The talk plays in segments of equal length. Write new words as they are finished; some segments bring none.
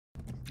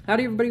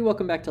Howdy everybody,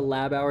 welcome back to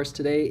Lab Hours.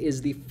 Today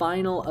is the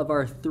final of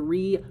our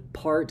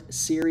 3-part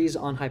series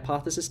on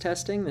hypothesis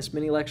testing. This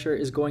mini lecture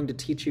is going to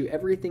teach you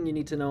everything you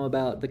need to know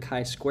about the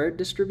chi-squared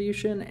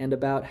distribution and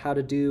about how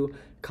to do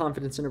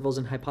confidence intervals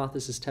and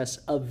hypothesis tests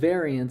of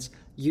variance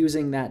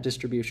using that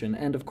distribution.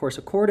 And of course,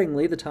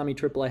 accordingly, the Tommy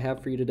triple I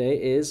have for you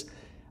today is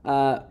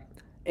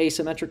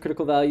asymmetric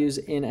critical values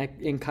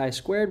in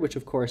chi-squared, which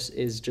of course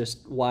is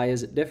just why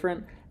is it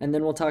different, and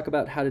then we'll talk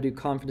about how to do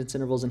confidence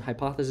intervals and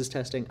hypothesis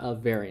testing of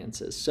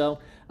variances. So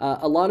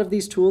a lot of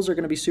these tools are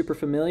going to be super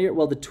familiar.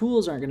 Well, the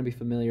tools aren't going to be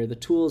familiar. The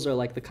tools are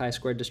like the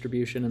chi-squared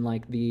distribution and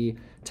like the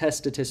test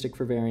statistic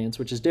for variance,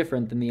 which is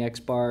different than the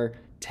X-bar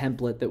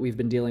template that we've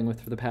been dealing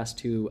with for the past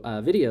two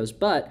videos,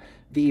 but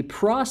the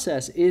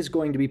process is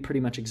going to be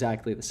pretty much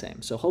exactly the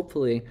same. So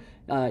hopefully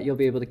you'll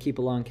be able to keep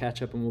along,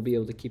 catch up, and we'll be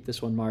able to keep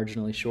this one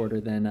marginally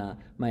shorter than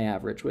my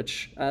average,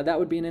 which that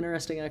would be an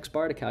interesting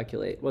X-bar to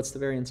calculate. What's the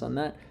variance on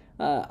that?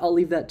 I'll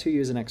leave that to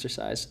you as an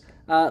exercise.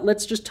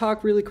 Let's just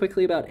talk really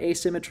quickly about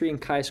asymmetry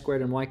and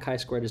chi-squared and why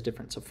chi-squared is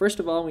different. So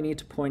first of all, we need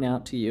to point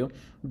out to you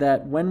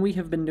that when we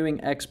have been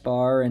doing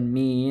X-bar and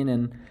mean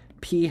and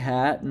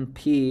p-hat and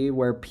p,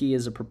 where p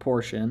is a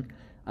proportion,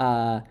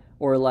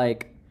 or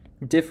like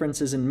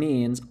differences in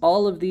means,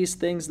 all of these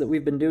things that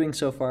we've been doing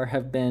so far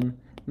have been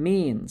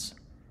means.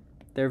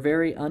 They're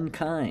very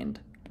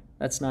unkind.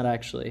 That's not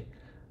actually,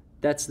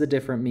 that's the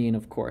different mean,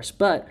 of course.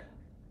 But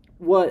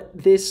what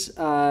this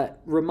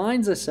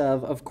reminds us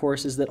of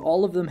course, is that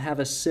all of them have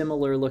a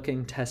similar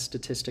looking test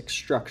statistic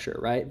structure,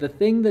 right? The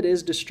thing that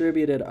is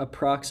distributed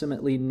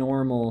approximately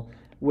normal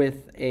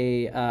with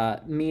a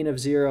mean of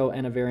 0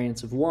 and a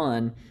variance of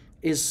 1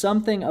 is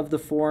something of the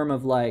form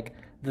of like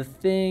the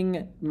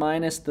thing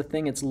minus the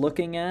thing it's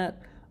looking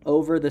at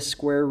over the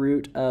square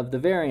root of the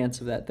variance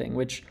of that thing,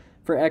 which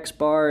for x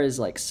bar is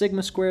like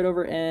sigma squared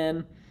over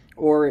n,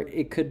 or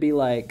it could be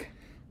like,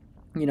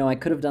 you know, I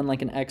could have done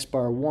like an x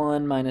bar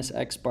 1 minus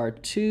x bar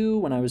 2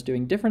 when I was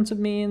doing difference of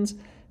means,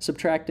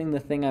 subtracting the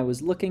thing I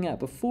was looking at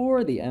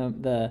before,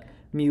 the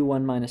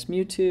mu1 minus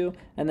mu2,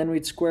 and then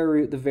we'd square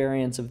root the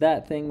variance of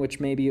that thing,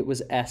 which maybe it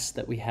was s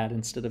that we had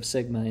instead of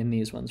sigma in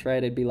these ones, right?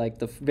 It'd be like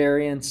the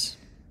variance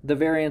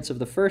of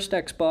the first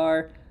x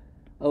bar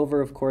over,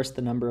 of course,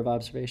 the number of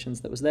observations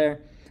that was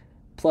there,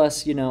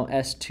 plus, you know,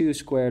 s2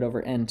 squared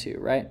over n2,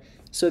 right?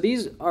 So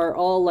these are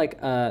all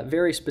like a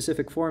very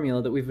specific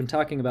formula that we've been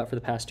talking about for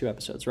the past 2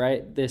 episodes,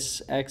 right?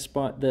 This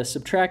the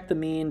subtract the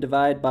mean,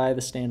 divide by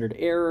the standard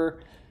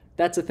error,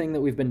 that's a thing that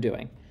we've been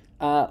doing.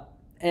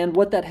 And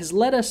what that has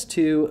led us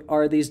to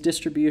are these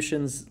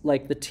distributions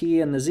like the t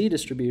and the z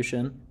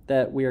distribution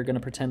that we are going to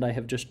pretend I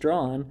have just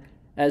drawn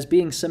as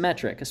being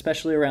symmetric,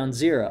 especially around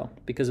 0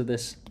 because of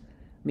this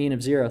mean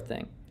of 0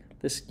 thing.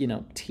 This, you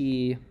know,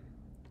 t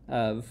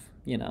of,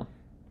 you know,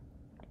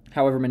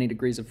 however many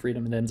degrees of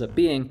freedom it ends up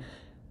being.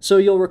 So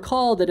you'll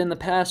recall that in the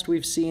past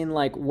we've seen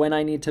like when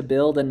I need to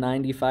build a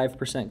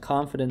 95%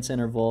 confidence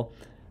interval,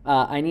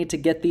 I need to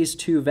get these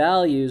two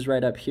values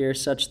right up here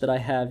such that I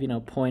have, you know,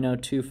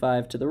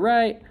 0.025 to the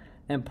right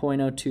and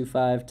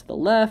 0.025 to the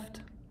left.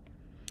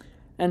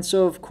 And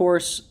so, of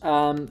course,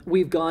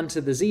 we've gone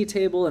to the z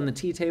table and the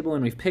t table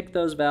and we've picked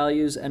those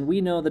values, and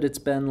we know that it's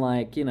been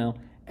like, you know,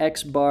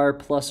 x bar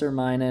plus or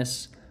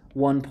minus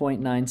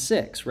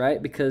 1.96,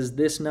 right? Because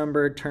this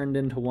number turned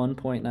into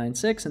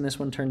 1.96 and this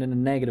one turned into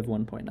negative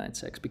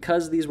 1.96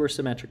 because these were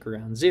symmetric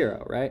around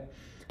 0, right?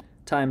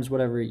 Times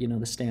whatever, you know,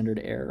 the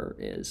standard error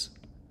is.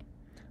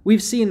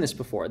 We've seen this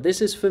before.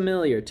 This is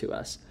familiar to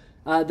us.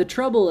 The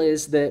trouble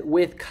is that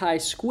with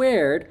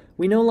chi-squared,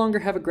 we no longer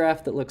have a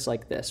graph that looks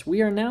like this.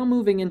 We are now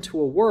moving into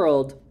a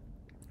world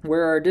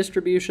where our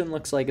distribution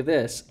looks like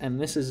this, and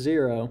this is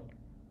 0.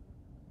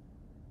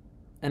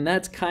 And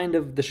that's kind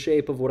of the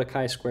shape of what a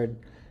chi-squared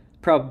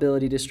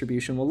probability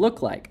distribution will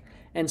look like.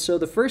 And so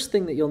the first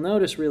thing that you'll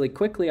notice really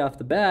quickly off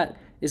the bat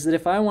is that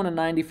if I want a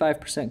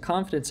 95%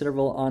 confidence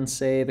interval on,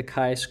 say, the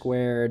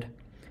chi-squared,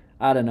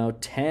 I don't know,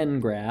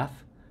 10 graph,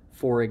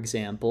 for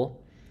example,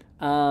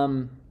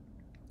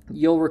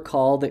 you'll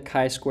recall that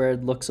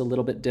chi-squared looks a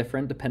little bit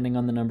different depending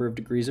on the number of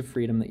degrees of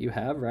freedom that you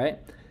have, right?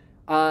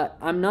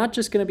 I'm not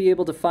just going to be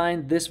able to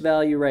find this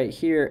value right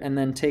here and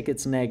then take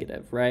its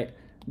negative, right?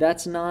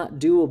 That's not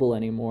doable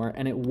anymore,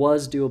 and it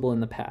was doable in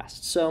the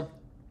past. So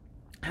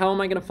how am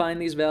I going to find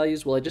these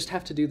values? Well, I just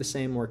have to do the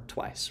same work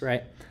twice,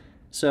 right?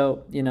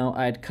 So, you know,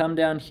 I'd come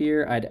down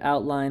here, I'd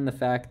outline the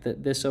fact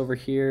that this over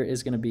here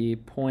is going to be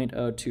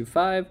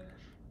 0.025,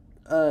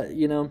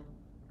 you know,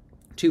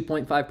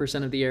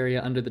 2.5% of the area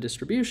under the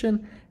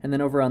distribution, and then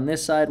over on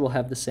this side we'll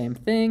have the same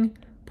thing,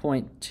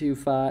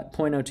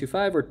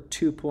 0.025 or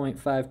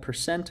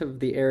 2.5% of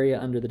the area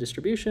under the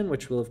distribution,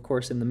 which will of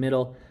course in the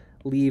middle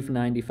leave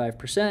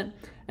 95%,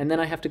 and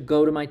then I have to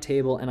go to my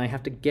table and I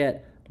have to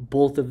get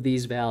both of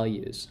these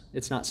values.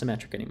 It's not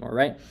symmetric anymore,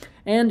 right?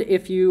 And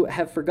if you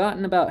have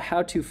forgotten about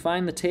how to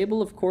find the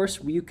table, of course,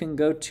 you can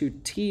go to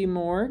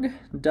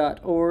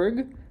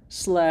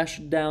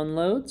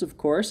tmorg.org/downloads, of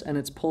course, and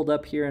it's pulled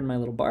up here in my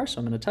little bar, so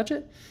I'm going to touch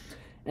it.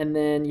 And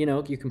then, you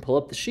know, you can pull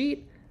up the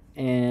sheet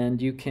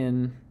and you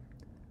can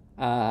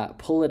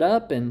pull it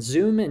up and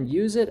zoom and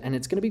use it, and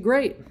it's going to be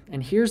great.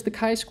 And here's the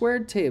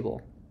chi-squared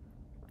table,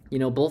 you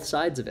know, both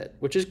sides of it,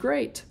 which is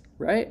great,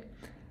 right?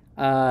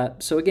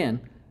 So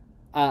again,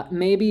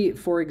 maybe,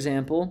 for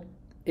example,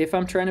 if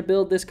I'm trying to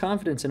build this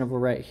confidence interval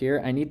right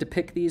here, I need to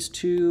pick these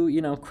two,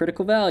 you know,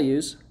 critical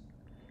values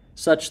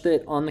such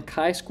that on the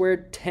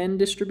chi-squared 10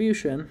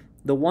 distribution,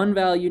 the one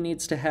value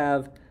needs to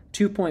have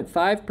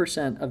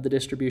 2.5% of the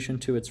distribution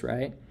to its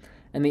right,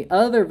 and the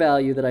other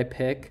value that I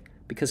pick,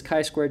 because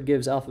chi-squared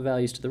gives alpha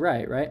values to the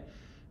right, right?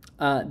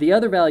 The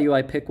other value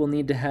I pick will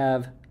need to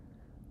have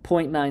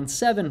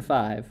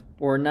 0.975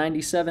 or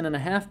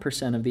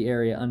 97.5% of the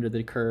area under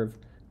the curve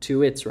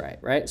to its right,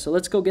 right? So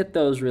let's go get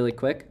those really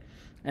quick,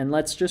 and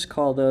let's just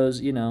call those,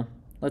 you know,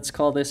 let's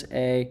call this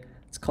A,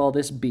 let's call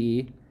this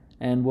B,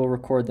 and we'll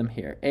record them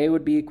here. A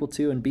would be equal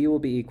to and B will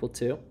be equal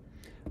to.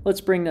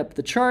 Let's bring up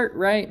the chart,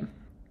 right?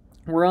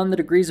 We're on the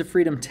degrees of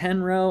freedom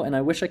 10 row, and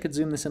I wish I could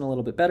zoom this in a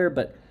little bit better,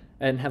 but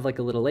I didn't have like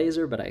a little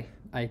laser, but I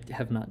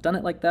have not done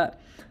it like that.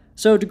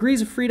 So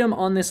degrees of freedom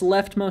on this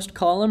leftmost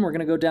column, we're going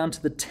to go down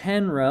to the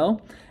 10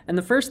 row. And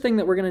the first thing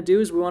that we're going to do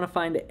is we want to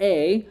find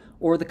A,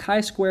 or the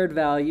chi-squared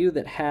value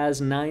that has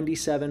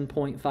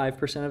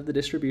 97.5% of the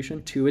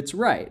distribution to its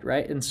right,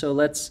 right? And so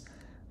let's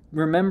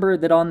remember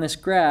that on this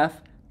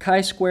graph,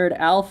 chi-squared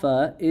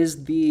alpha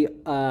is the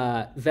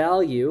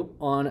value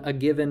on a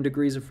given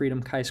degrees of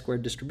freedom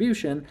chi-squared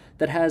distribution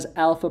that has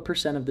alpha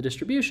percent of the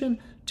distribution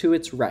to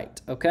its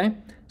right, okay?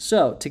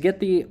 So to get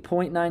the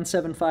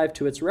 0.975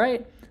 to its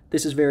right,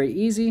 this is very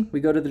easy.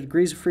 We go to the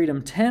degrees of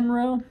freedom 10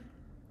 row,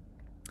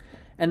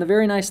 and the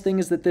very nice thing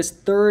is that this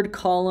third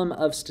column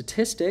of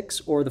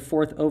statistics, or the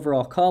fourth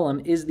overall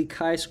column, is the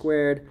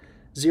chi-squared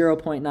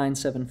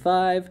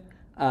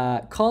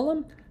 0.975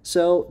 column.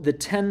 So the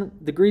 10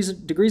 degrees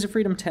of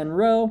freedom 10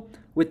 row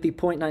with the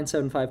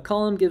 0.975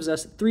 column gives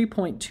us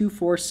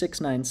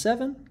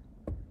 3.24697.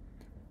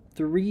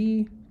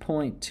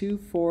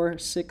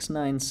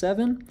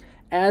 3.24697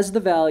 as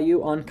the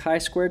value on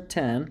chi-squared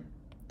 10,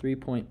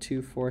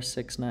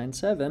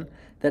 3.24697,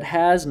 that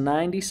has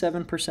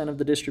 97% of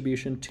the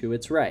distribution to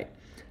its right.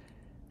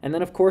 And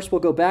then, of course,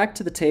 we'll go back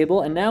to the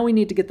table, and now we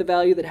need to get the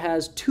value that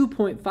has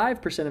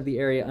 2.5% of the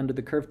area under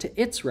the curve to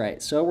its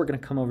right. So we're going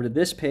to come over to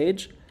this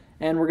page,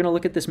 and we're going to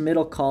look at this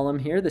middle column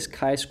here, this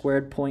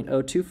chi-squared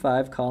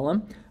 0.025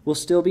 column. Will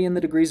still be in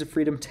the degrees of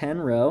freedom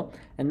 10 row,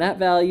 and that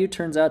value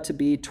turns out to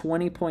be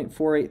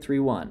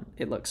 20.4831,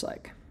 it looks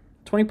like.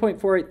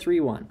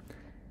 20.4831.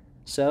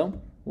 So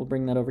we'll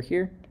bring that over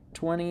here.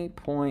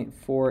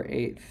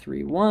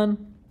 20.4831.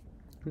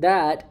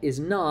 That is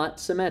not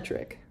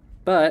symmetric,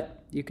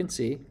 but you can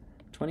see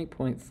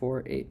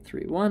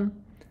 20.4831.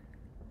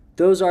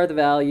 Those are the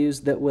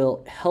values that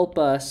will help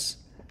us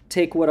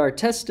take what our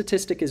test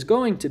statistic is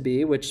going to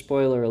be, which,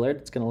 spoiler alert,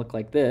 it's going to look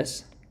like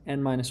this,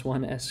 n minus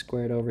 1 s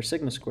squared over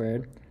sigma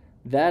squared.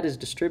 That is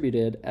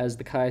distributed as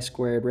the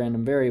chi-squared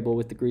random variable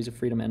with degrees of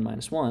freedom n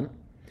minus 1.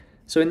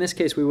 So in this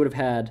case, we would have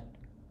had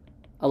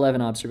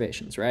 11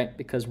 observations, right?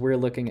 Because we're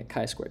looking at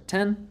chi-squared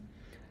 10.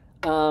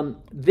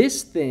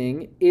 This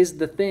thing is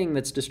the thing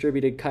that's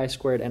distributed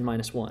chi-squared n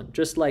minus 1.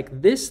 Just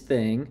like this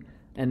thing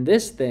and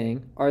this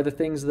thing are the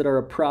things that are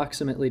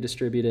approximately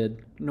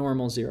distributed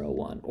normal 0,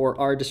 1, or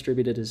are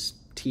distributed as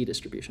t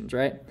distributions,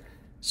 right?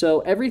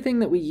 So everything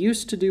that we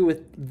used to do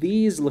with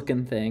these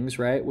looking things,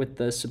 right, with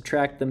the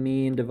subtract the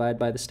mean, divide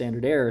by the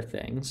standard error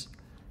things,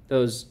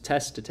 those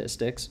test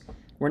statistics,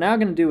 we're now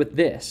going to do with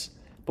this.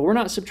 But we're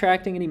not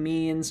subtracting any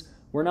means.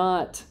 We're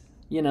not,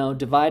 you know,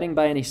 dividing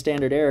by any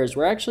standard errors.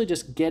 We're actually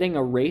just getting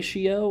a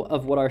ratio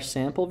of what our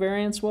sample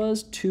variance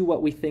was to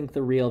what we think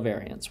the real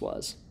variance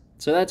was.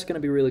 So that's going to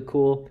be really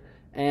cool.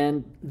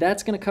 And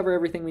that's going to cover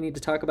everything we need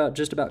to talk about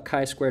just about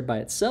chi-squared by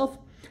itself.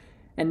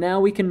 And now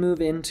we can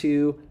move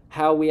into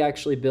how we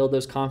actually build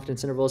those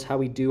confidence intervals, how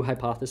we do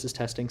hypothesis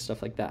testing,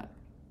 stuff like that.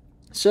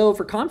 So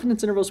for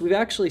confidence intervals, we've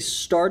actually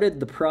started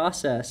the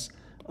process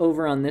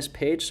over on this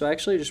page. So I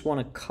actually just want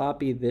to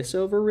copy this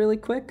over really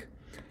quick.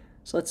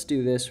 So let's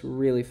do this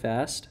really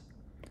fast.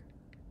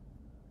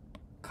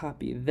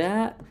 Copy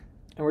that.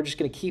 And we're just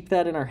going to keep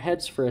that in our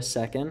heads for a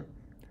second.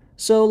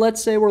 So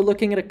let's say we're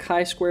looking at a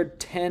chi-squared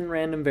 10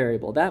 random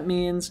variable. That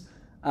means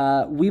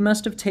we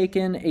must have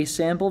taken a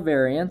sample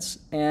variance,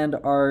 and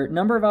our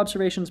number of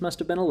observations must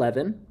have been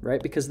 11,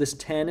 right? Because this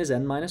 10 is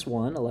n minus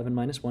 1. 11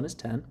 minus 1 is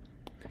 10.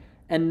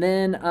 And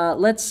then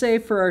let's say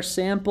for our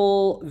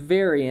sample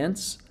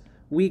variance,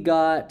 we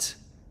got,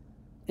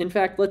 in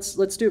fact, let's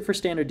do it for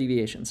standard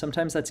deviation.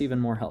 Sometimes that's even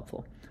more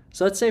helpful.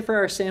 So let's say for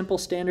our sample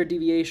standard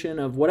deviation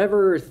of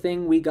whatever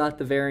thing we got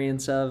the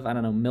variance of, I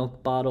don't know,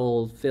 milk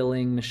bottle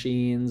filling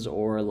machines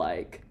or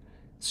like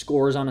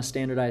scores on a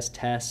standardized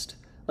test.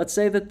 Let's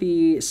say that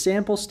the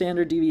sample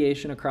standard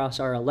deviation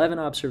across our 11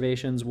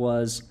 observations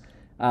was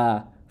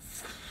 4.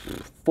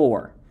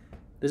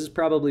 This is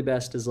probably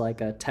best as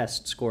like a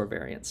test score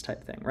variance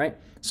type thing, right?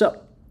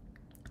 So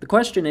the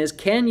question is,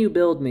 can you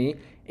build me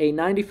a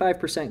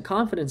 95%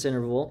 confidence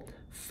interval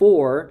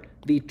for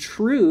the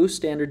true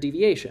standard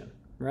deviation?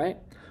 Right?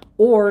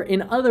 Or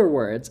in other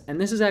words,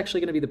 and this is actually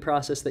going to be the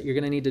process that you're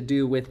going to need to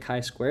do with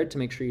chi-squared to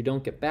make sure you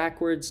don't get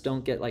backwards,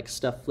 don't get like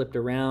stuff flipped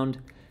around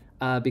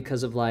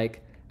because of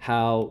like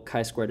how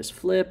chi-squared is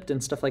flipped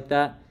and stuff like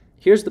that.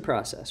 Here's the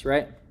process,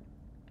 right?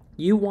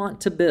 You want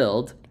to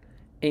build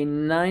a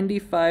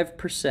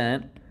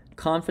 95%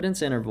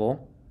 confidence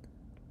interval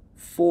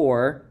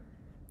for,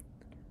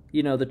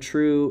 you know, the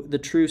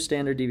true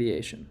standard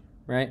deviation,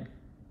 right?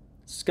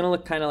 It's going to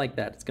look kind of like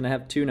that. It's going to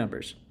have two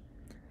numbers.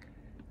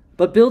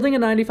 But building a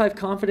 95%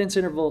 confidence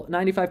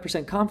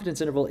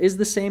interval is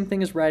the same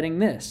thing as writing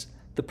this.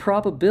 The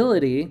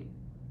probability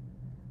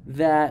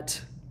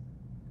that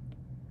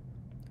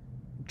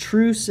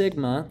true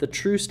sigma, the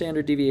true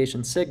standard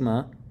deviation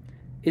sigma,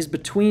 is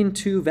between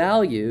two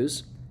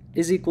values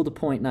is equal to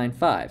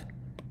 0.95.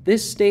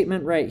 This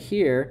statement right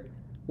here,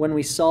 when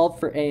we solve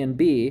for A and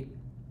B,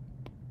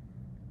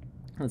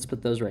 let's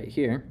put those right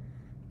here.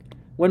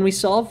 When we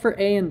solve for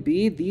A and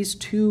B, these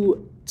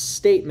two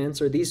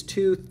statements, or these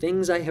two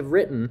things I have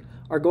written,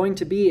 are going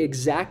to be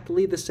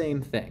exactly the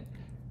same thing.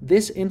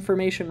 This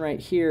information right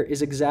here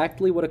is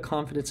exactly what a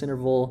confidence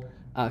interval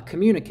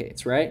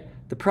communicates, right?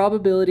 The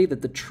probability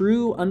that the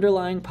true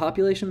underlying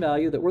population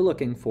value that we're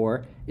looking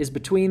for is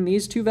between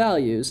these two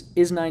values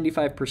is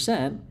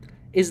 95%,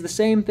 is the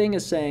same thing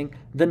as saying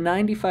the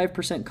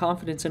 95%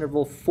 confidence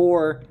interval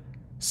for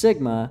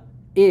sigma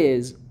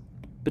is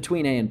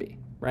between A and B,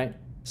 right?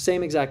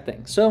 Same exact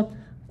thing. So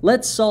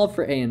let's solve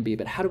for A and B,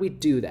 but how do we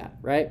do that,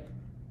 right?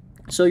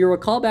 So you'll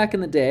recall back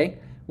in the day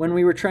when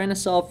we were trying to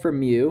solve for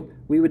mu,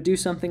 we would do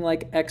something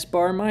like x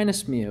bar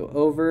minus mu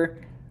over,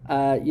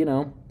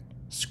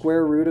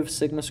 square root of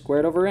sigma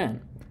squared over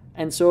n.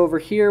 And so over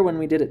here, when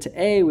we did it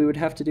to A, we would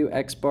have to do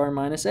x bar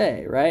minus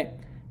A, right?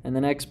 And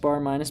then x bar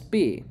minus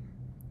B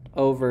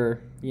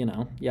over,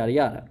 yada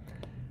yada.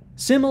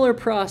 Similar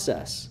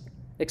process,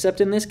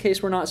 except in this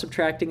case, we're not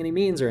subtracting any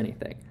means or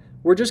anything.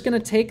 We're just going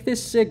to take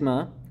this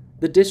sigma,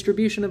 the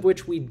distribution of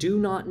which we do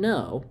not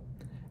know,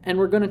 and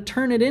we're going to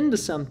turn it into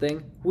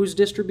something whose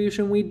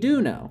distribution we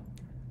do know.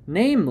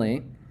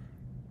 Namely,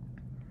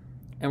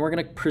 and we're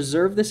going to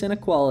preserve this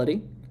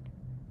inequality,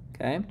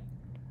 okay?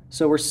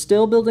 So we're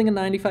still building a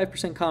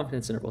 95%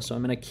 confidence interval, so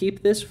I'm going to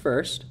keep this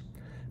first.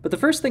 But the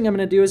first thing I'm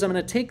going to do is I'm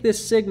going to take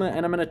this sigma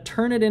and I'm going to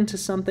turn it into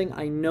something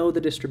I know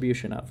the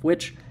distribution of,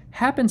 which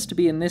happens to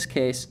be, in this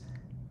case,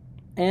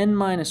 n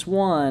minus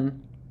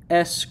 1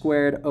 s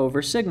squared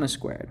over sigma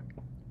squared,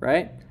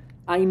 right?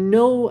 I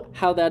know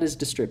how that is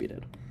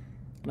distributed.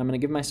 And I'm going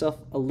to give myself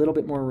a little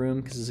bit more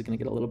room because this is going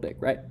to get a little big,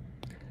 right?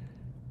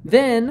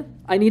 Then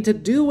I need to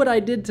do what I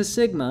did to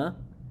sigma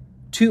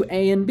to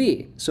A and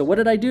B. So what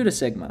did I do to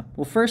sigma?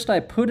 Well, first I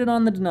put it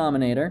on the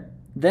denominator,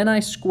 then I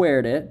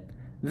squared it,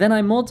 then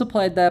I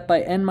multiplied that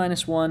by n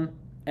minus 1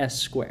 s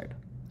squared.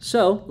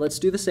 So let's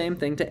do the same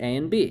thing to A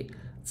and B.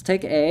 Let's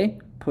take A,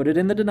 put it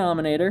in the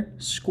denominator,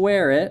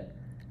 square it,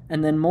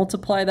 and then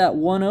multiply that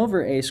 1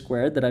 over a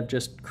squared that I've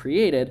just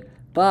created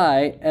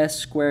by s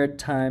squared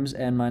times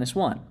n minus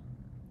 1.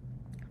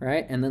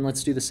 Right? And then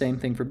let's do the same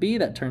thing for B.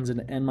 That turns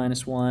into n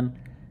minus 1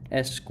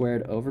 s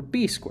squared over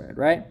b squared,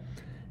 right?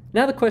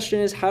 Now the question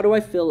is, how do I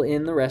fill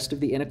in the rest of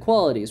the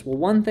inequalities? Well,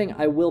 one thing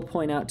I will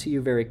point out to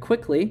you very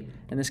quickly,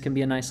 and this can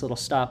be a nice little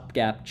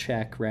stopgap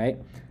check, right?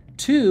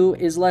 2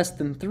 is less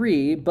than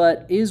 3,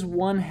 but is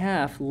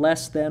 1/2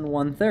 less than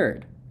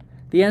 1/3?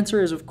 The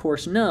answer is, of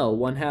course, no.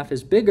 1/2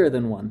 is bigger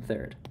than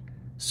 1/3.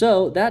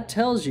 So that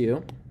tells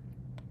you,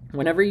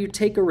 whenever you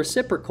take a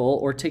reciprocal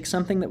or take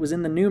something that was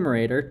in the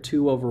numerator,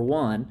 2 over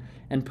 1,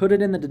 and put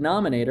it in the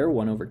denominator,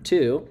 1 over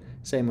 2,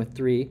 same with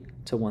 3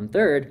 to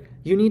 1/3,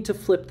 you need to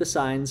flip the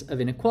signs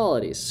of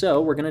inequalities.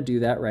 So we're going to do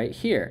that right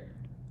here.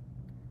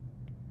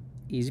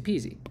 Easy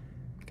peasy,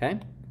 okay?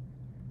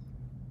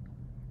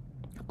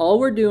 All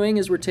we're doing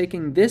is we're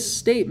taking this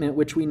statement,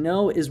 which we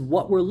know is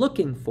what we're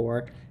looking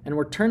for, and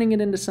we're turning it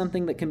into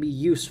something that can be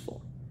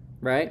useful,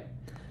 right?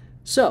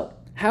 So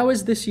how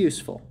is this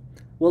useful?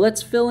 Well,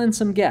 let's fill in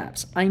some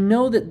gaps. I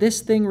know that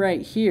this thing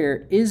right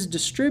here is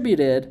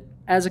distributed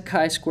as a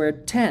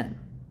chi-squared 10.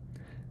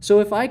 So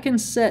if I can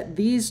set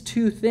these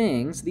two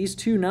things, these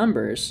two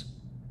numbers,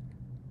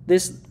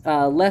 this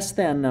less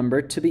than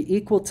number to be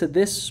equal to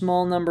this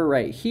small number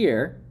right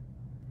here,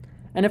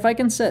 and if I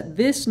can set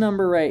this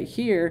number right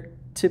here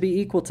to be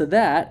equal to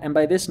that, and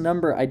by this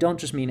number I don't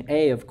just mean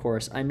a, of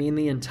course, I mean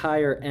the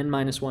entire n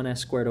minus 1 s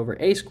squared over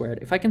a squared.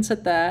 If I can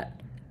set that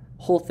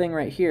whole thing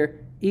right here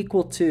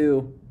equal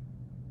to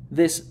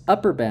this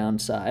upper bound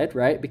side,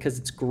 right, because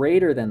it's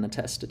greater than the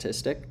test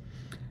statistic,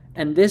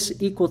 and this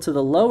equal to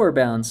the lower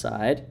bound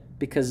side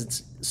because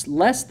it's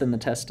less than the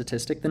test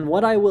statistic, then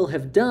what I will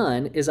have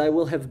done is I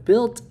will have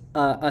built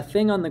a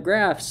thing on the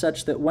graph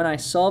such that when I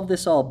solve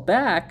this all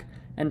back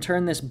and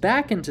turn this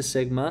back into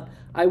sigma,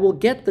 I will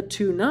get the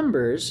two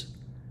numbers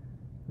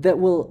that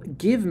will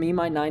give me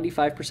my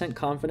 95%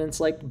 confidence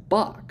like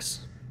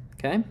box,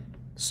 okay?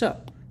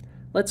 So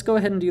let's go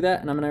ahead and do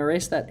that, and I'm going to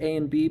erase that A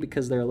and B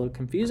because they're a little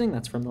confusing.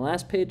 That's from the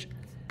last page.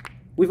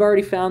 We've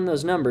already found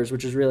those numbers,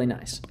 which is really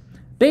nice.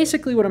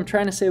 Basically, what I'm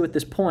trying to say with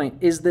this point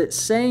is that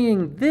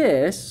saying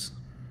this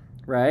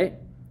right?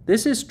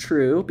 This is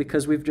true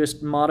because we've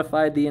just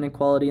modified the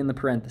inequality in the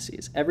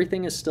parentheses.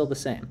 Everything is still the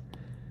same.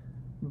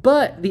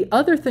 But the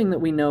other thing that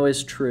we know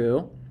is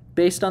true,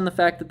 based on the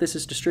fact that this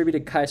is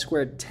distributed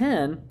chi-squared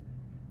 10,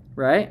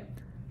 right?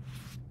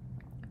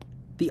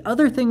 The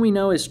other thing we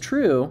know is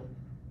true,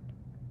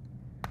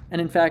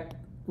 and in fact,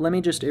 let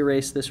me just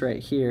erase this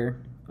right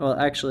here. Well,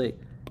 actually,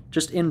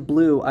 just in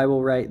blue, I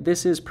will write,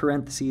 this is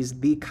parentheses,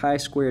 the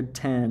chi-squared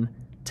 10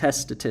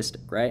 test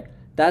statistic, right?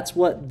 That's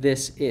what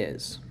this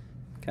is,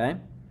 okay?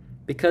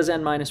 Because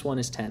n minus 1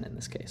 is 10 in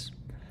this case.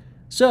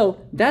 So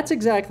that's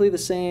exactly the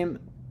same.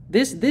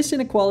 This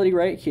inequality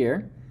right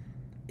here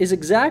is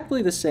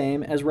exactly the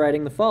same as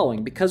writing the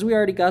following. Because we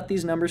already got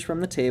these numbers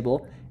from the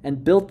table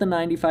and built the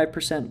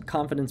 95%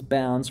 confidence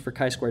bounds for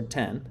chi-squared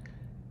 10,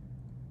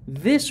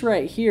 this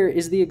right here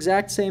is the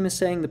exact same as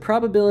saying the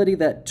probability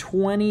that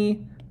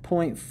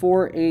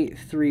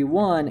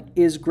 20.4831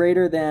 is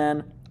greater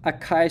than a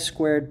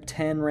chi-squared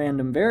 10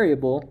 random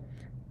variable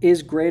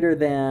is greater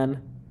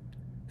than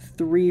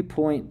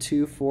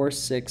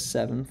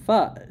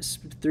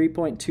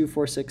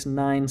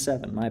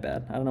 3.24697, my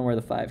bad. I don't know where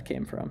the 5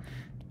 came from.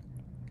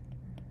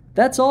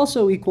 That's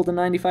also equal to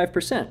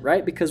 95%,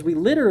 right? Because we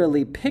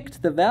literally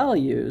picked the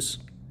values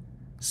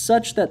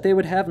such that they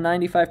would have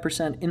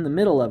 95% in the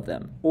middle of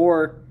them,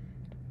 or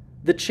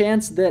the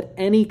chance that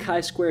any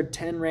chi-squared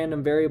 10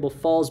 random variable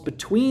falls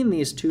between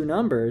these two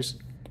numbers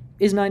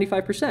is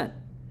 95%.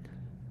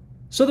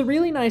 So the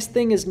really nice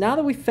thing is now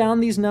that we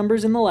found these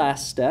numbers in the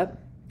last step,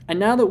 and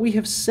now that we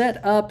have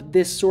set up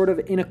this sort of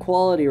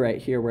inequality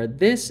right here where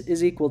this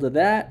is equal to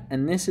that,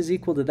 and this is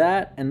equal to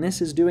that, and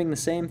this is doing the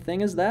same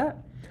thing as that,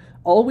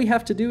 all we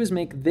have to do is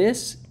make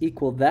this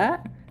equal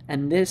that,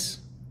 and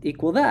this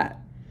equal that.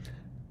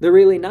 The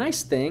really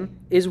nice thing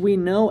is we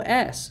know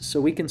s,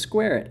 so we can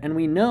square it, and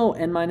we know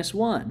n minus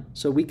 1,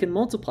 so we can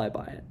multiply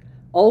by it.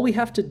 All we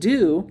have to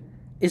do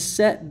is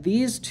set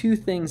these two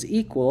things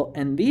equal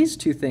and these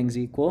two things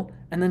equal,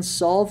 and then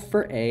solve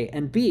for a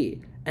and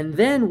b. And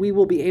then we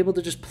will be able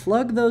to just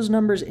plug those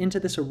numbers into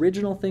this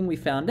original thing we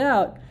found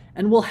out,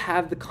 and we'll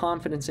have the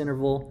confidence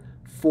interval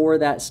for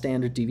that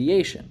standard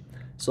deviation.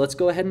 So let's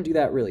go ahead and do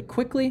that really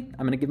quickly.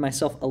 I'm going to give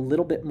myself a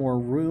little bit more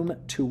room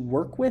to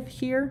work with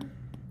here.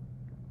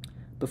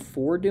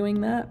 Before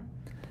doing that,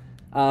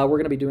 we're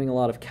going to be doing a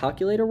lot of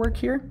calculator work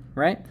here,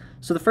 right?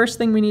 So the first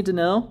thing we need to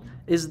know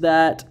is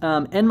that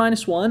n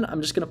minus 1,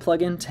 I'm just going to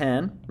plug in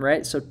 10,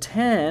 right? So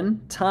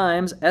 10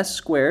 times s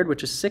squared,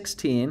 which is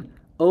 16,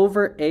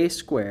 over a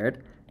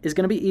squared is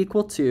going to be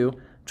equal to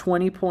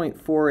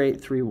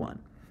 20.4831,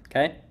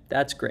 okay?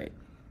 That's great.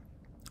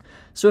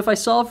 So if I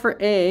solve for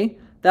a,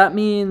 that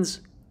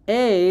means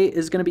a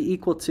is going to be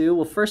equal to,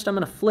 well, first I'm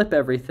going to flip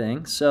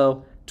everything.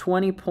 So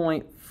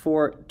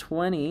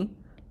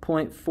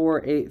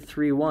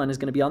 20.4831 is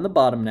going to be on the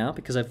bottom now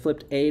because I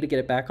flipped a to get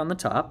it back on the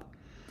top.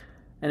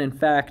 And in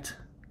fact,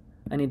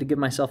 I need to give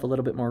myself a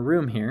little bit more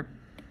room here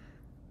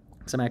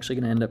because I'm actually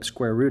going to end up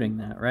square rooting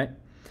that, right?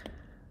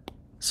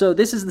 So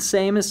this is the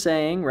same as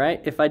saying,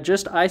 right, if I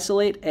just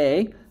isolate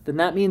a, then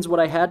that means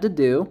what I had to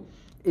do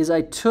is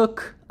I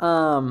took,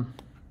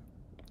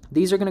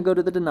 these are going to go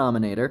to the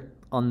denominator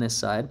on this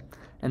side,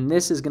 and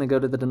this is going to go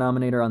to the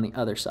denominator on the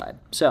other side.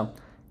 So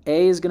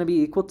a is going to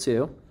be equal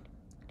to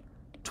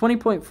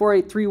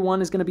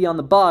 20.4831 is going to be on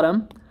the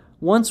bottom.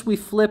 Once we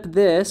flip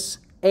this,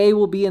 a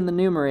will be in the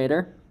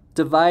numerator,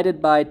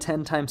 divided by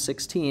 10 times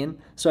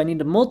 16. So I need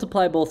to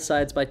multiply both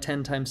sides by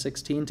 10 times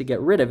 16 to get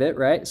rid of it,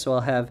 right? So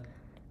I'll have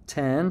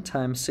 10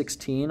 times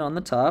 16 on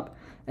the top.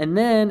 And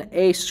then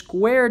a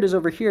squared is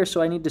over here,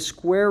 so I need to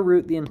square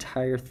root the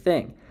entire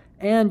thing.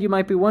 And you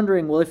might be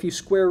wondering, well, if you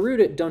square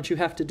root it, don't you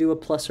have to do a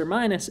plus or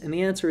minus? And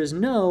the answer is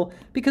no,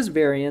 because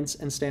variance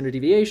and standard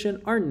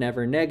deviation are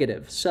never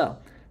negative. So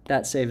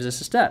that saves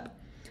us a step.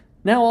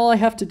 Now all I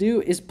have to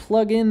do is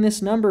plug in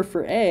this number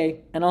for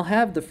a, and I'll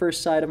have the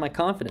first side of my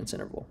confidence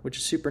interval, which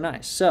is super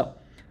nice. So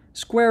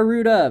square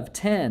root of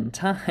 10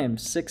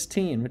 times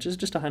 16, which is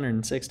just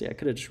 160. I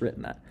could have just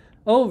written that,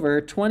 over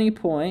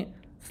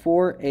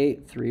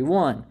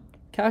 20.4831.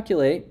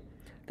 Calculate.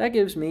 That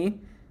gives me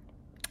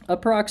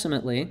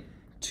approximately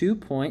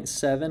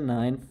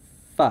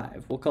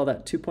 2.795. We'll call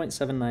that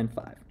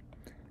 2.795.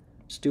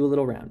 Just do a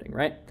little rounding,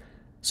 right?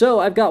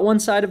 So I've got one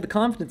side of the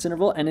confidence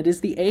interval, and it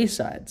is the a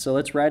side. So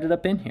let's write it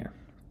up in here,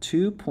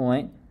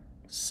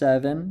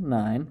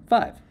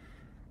 2.795.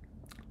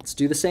 Let's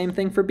do the same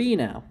thing for b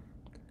now.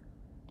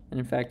 And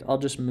in fact, I'll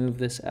just move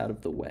this out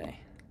of the way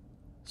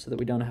so that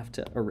we don't have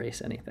to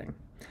erase anything.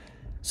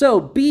 So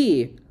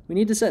b, we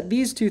need to set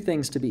these two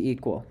things to be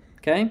equal,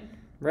 okay?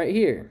 Right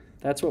here.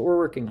 That's what we're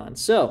working on.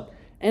 So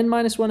n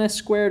minus 1s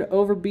squared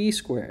over b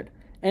squared.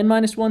 N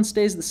minus 1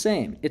 stays the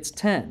same. It's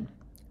 10.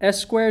 S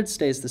squared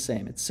stays the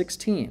same. It's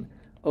 16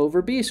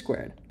 over b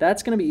squared.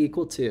 That's going to be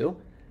equal to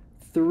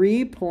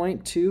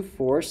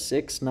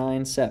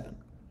 3.24697.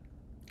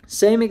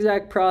 Same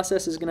exact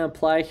process is going to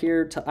apply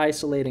here to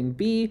isolating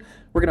b.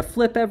 We're going to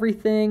flip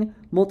everything,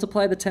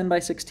 multiply the 10 by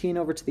 16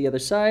 over to the other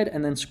side,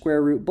 and then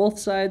square root both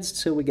sides.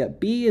 So we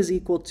get b is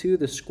equal to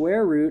the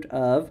square root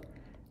of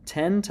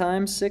 10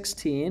 times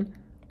 16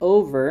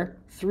 over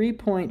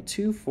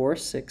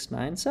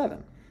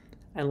 3.24697.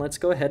 And let's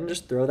go ahead and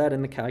just throw that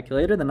in the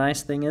calculator. The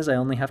nice thing is I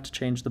only have to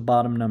change the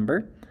bottom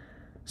number.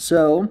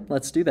 So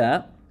let's do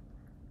that.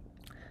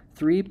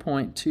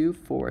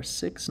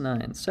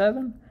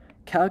 3.24697,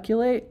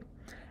 calculate,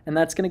 and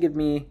that's going to give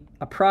me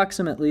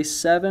approximately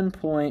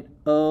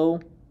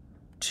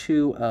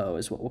 7.020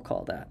 is what we'll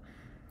call that.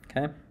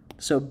 Okay,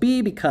 so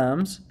B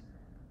becomes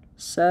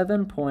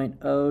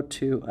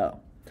 7.020.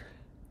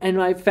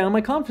 And I found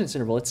my confidence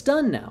interval. It's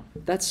done now.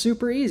 That's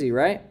super easy,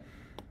 right?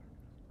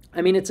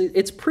 I mean,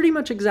 it's pretty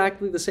much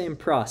exactly the same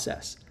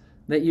process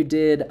that you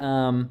did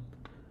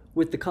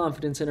with the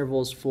confidence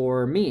intervals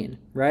for mean,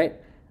 right?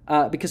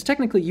 Because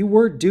technically you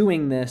were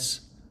doing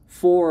this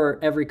for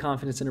every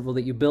confidence interval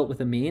that you built with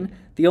a mean.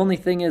 The only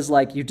thing is,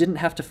 like, you didn't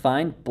have to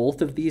find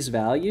both of these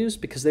values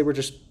because they were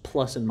just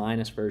plus and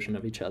minus version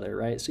of each other,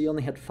 right? So you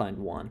only had to find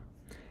one.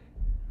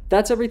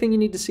 That's everything you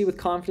need to see with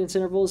confidence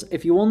intervals.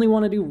 If you only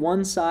want to do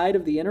one side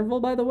of the interval,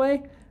 by the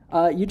way,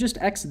 you just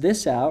X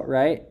this out,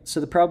 right? So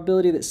the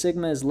probability that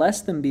sigma is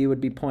less than B would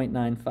be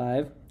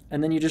 0.95,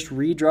 and then you just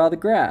redraw the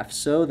graph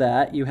so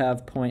that you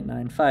have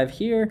 0.95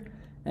 here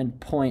and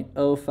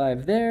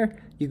 0.05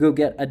 there. You go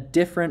get a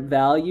different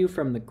value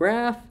from the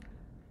graph,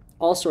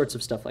 all sorts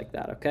of stuff like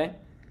that, okay?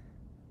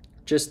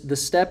 Just the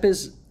step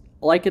is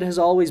like it has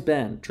always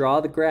been.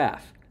 Draw the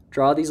graph.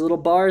 Draw these little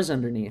bars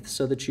underneath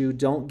so that you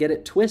don't get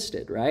it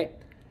twisted, right?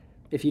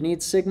 If you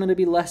need sigma to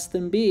be less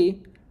than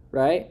B,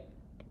 right,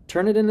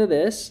 turn it into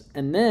this,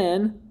 and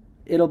then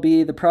it'll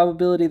be the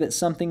probability that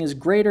something is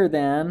greater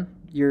than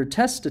your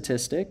test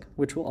statistic,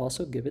 which will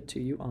also give it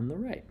to you on the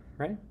right,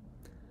 right?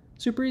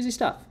 Super easy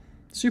stuff.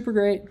 Super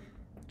great.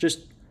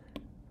 Just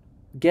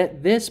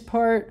get this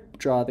part,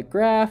 draw the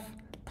graph,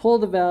 pull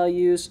the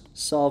values,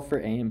 solve for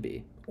A and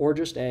B, or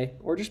just A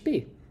or just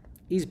B.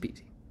 Easy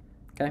peasy.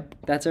 Okay,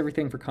 that's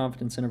everything for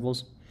confidence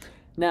intervals.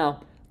 Now,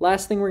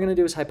 last thing we're going to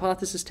do is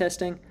hypothesis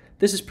testing.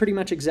 This is pretty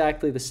much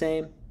exactly the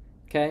same,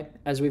 okay,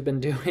 as we've been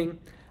doing.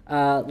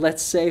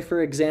 Let's say,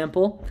 for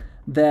example,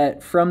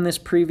 that from this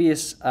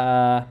previous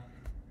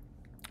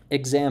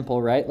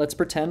example, right, let's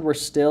pretend we're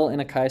still in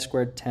a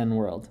chi-squared 10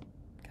 world,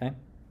 okay?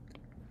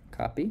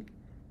 Copy,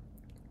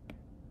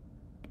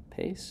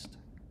 paste,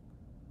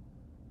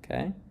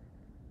 okay?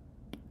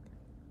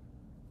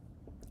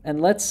 And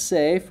let's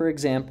say, for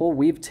example,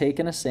 we've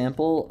taken a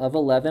sample of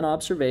 11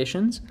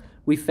 observations.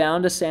 We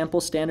found a sample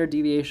standard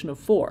deviation of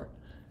 4.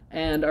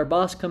 And our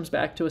boss comes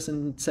back to us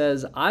and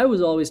says, I was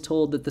always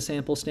told that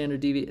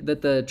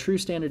the true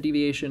standard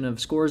deviation of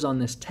scores on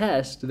this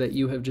test that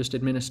you have just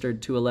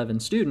administered to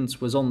 11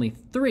 students was only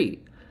 3.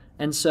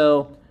 And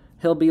so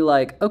he'll be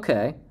like,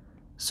 okay,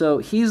 so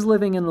he's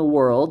living in the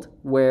world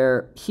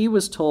where he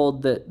was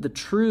told that the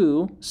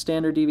true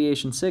standard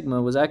deviation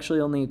sigma was actually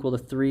only equal to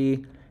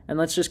 3, and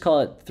let's just call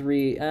it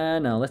 3,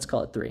 no, let's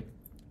call it 3.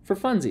 For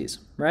funsies,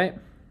 right?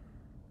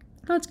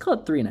 Let's call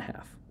it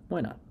 3.5.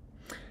 Why not?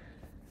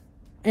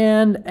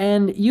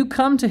 And you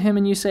come to him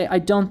and you say, I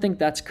don't think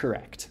that's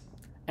correct.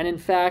 And in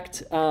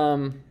fact,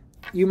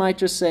 you might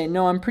just say,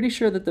 no, I'm pretty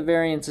sure that the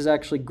variance is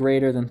actually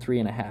greater than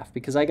 3.5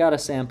 because I got a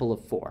sample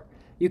of 4.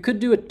 You could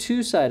do a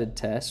two-sided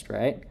test,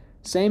 right?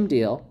 Same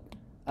deal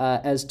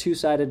as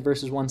two-sided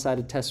versus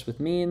one-sided tests with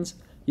means.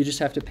 You just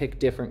have to pick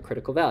different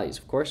critical values,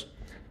 of course.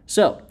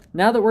 So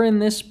now that we're in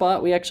this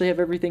spot, we actually have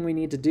everything we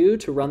need to do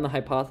to run the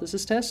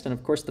hypothesis test. And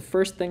of course, the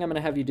first thing I'm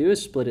going to have you do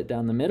is split it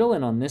down the middle.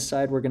 And on this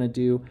side, we're going to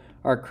do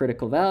our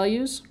critical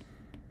values.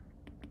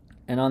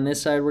 And on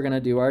this side, we're going to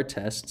do our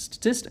test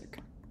statistic,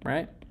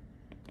 right?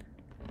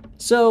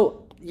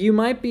 So you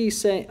might be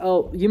saying,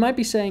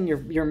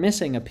 you're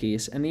missing a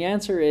piece. And the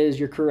answer is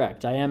you're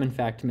correct. I am, in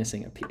fact,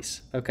 missing a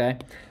piece, okay?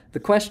 The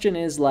question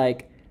is,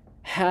 like,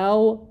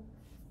 how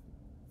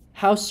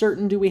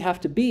certain do we have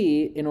to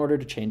be in order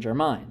to change our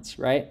minds,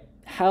 right?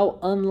 How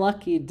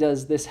unlucky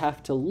does this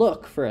have to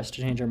look for us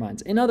to change our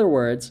minds? In other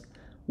words,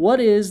 what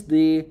is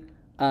the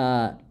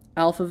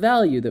alpha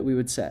value that we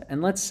would set?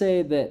 And let's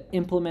say that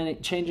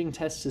changing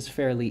tests is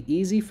fairly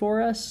easy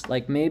for us.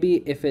 Like maybe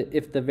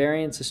if the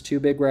variance is too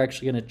big, we're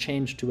actually going to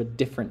change to a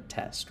different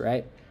test,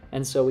 right?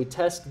 And so we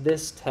test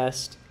this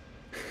test.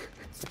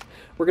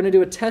 We're going to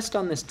do a test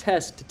on this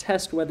test to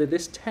test whether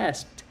this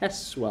test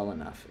tests well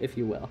enough, if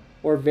you will,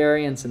 or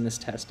variance in this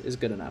test is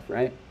good enough,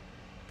 right?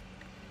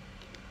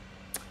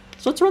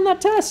 So let's run that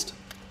test,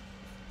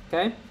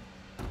 okay?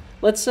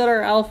 Let's set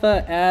our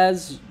alpha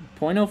as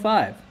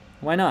 0.05.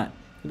 Why not?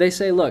 They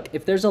say, look,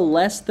 if there's a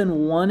less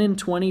than 1 in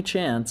 20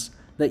 chance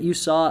that you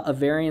saw a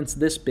variance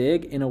this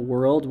big in a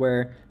world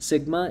where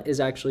sigma is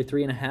actually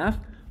 3.5,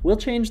 we'll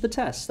change the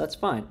test. That's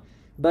fine.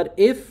 But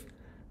if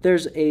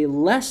there's a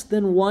less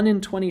than 1 in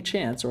 20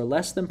 chance or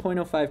less than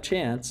 0.05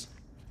 chance,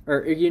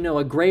 or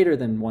a greater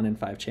than 1 in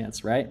 5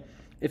 chance, right?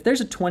 If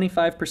there's a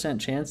 25%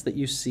 chance that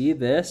you see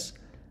this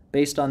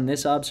based on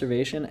this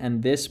observation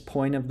and this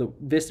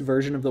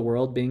version of the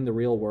world being the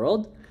real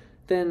world,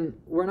 then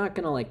we're not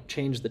going to like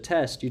change the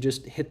test. You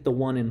just hit the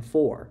 1 in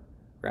 4,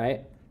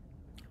 right?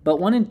 But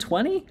 1 in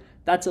 20,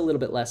 That's a little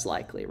bit less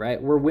likely,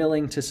 right? We're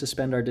willing to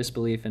suspend our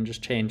disbelief and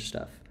just change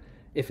stuff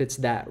if it's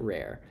that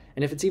rare.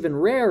 And if it's even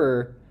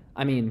rarer,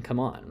 I mean, come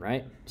on,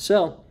 right?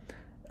 So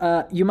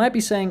you might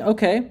be saying,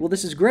 okay, well,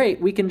 this is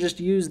great. We can just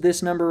use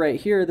this number right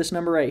here, this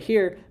number right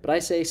here. But I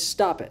say,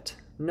 stop it.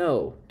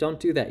 No, don't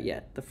do that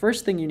yet. The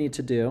first thing you need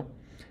to do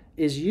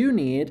is you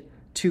need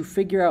to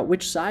figure out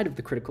which side of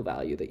the critical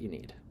value that you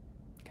need,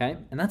 okay?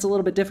 And that's a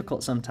little bit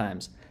difficult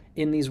sometimes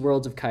in these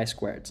worlds of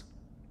chi-squareds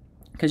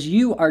because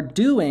you are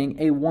doing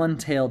a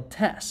one-tailed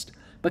test,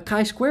 but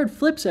chi-squared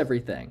flips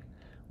everything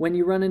when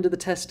you run into the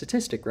test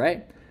statistic,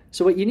 right?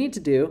 So what you need to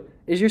do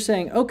is you're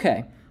saying,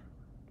 okay,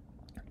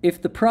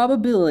 if the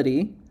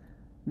probability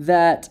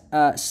that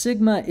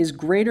sigma is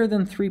greater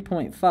than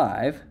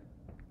 3.5,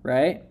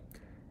 right,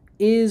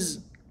 is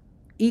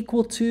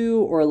equal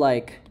to, or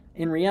like,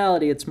 in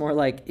reality, it's more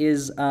like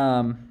is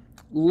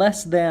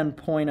less than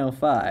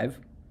 0.05,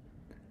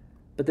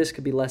 but this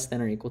could be less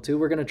than or equal to.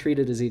 We're going to treat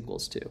it as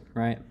equals to,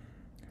 right?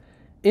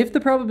 If the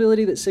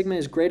probability that sigma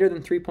is greater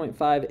than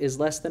 3.5 is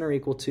less than or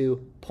equal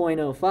to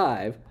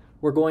 0.05,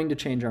 we're going to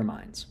change our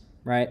minds,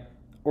 right?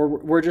 Or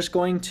we're just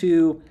going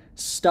to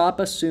stop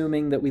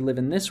assuming that we live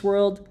in this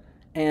world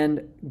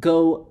and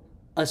go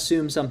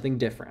assume something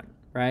different,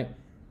 right?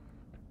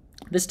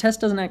 This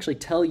test doesn't actually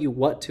tell you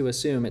what to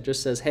assume. It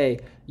just says, hey,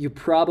 you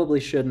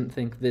probably shouldn't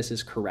think this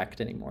is correct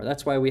anymore.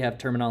 That's why we have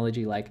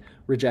terminology like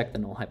reject the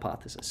null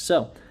hypothesis.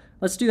 So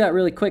let's do that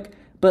really quick.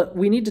 But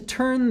we need to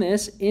turn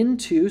this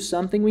into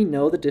something we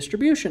know the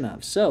distribution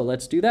of. So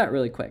let's do that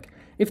really quick.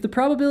 If the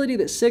probability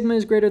that sigma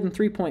is greater than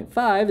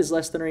 3.5 is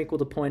less than or equal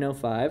to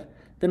 0.05,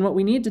 then what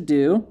we need to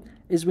do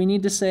is we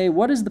need to say,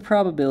 what is the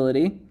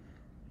probability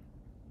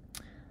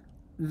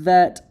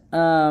that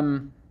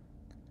n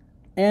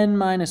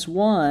minus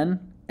 1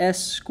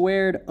 s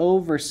squared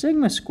over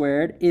sigma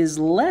squared is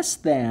less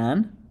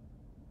than,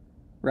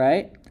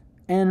 right,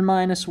 n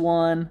minus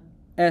 1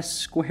 s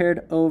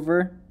squared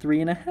over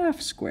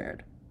 3.5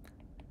 squared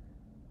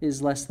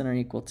is less than or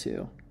equal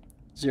to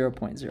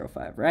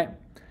 0.05, right?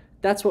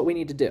 That's what we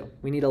need to do.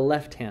 We need a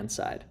left-hand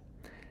side.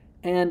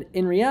 And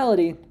in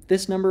reality,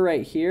 this number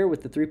right here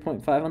with the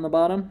 3.5 on the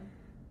bottom,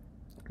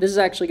 this is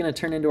actually going to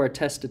turn into our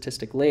test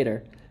statistic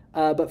later.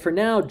 But for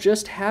now,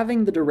 just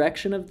having the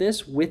direction of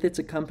this with its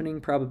accompanying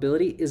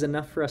probability is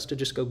enough for us to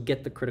just go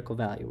get the critical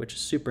value, which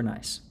is super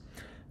nice.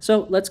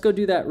 So let's go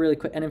do that really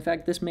quick. And in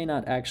fact, this may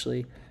not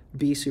actually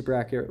be super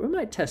accurate. We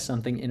might test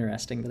something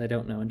interesting that I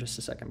don't know in just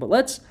a second. But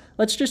let's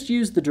just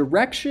use the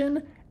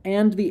direction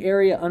and the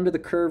area under the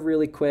curve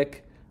really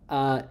quick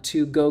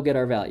to go get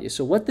our value.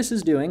 So what this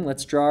is doing,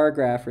 let's draw our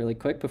graph really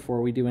quick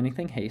before we do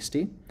anything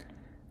hasty.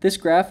 This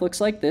graph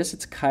looks like this.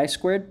 It's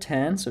chi-squared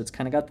 10, so it's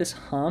kind of got this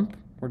hump.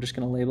 We're just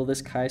going to label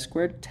this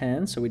chi-squared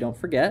 10 so we don't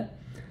forget,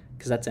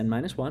 because that's n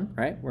minus 1,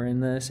 right? We're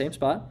in the same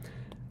spot.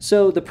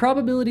 So the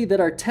probability that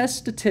our test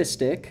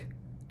statistic,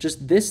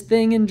 just this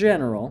thing in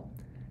general,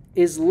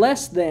 is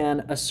less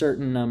than a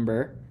certain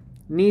number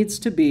needs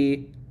to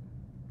be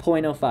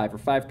 0.05 or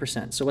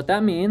 5%. So what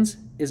that means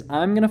is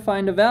I'm going to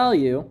find a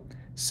value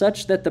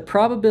such that the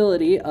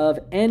probability of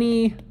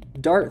any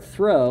dart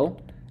throw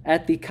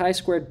at the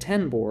chi-squared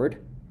 10 board,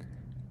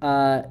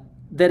 that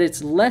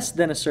it's less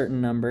than a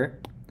certain number,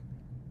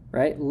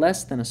 right?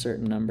 Less than a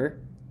certain number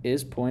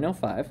is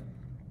 0.05,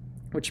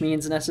 which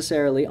means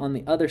necessarily on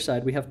the other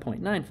side we have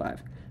 0.95.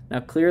 Now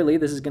clearly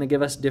this is going to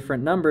give us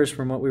different numbers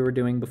from what we were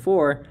doing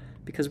before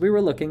because we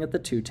were looking at the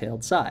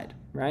two-tailed side,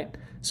 right?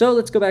 So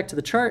let's go back to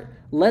the chart.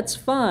 Let's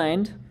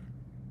find,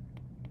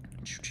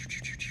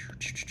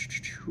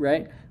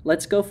 right?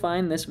 Let's go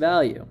find this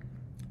value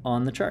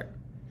on the chart.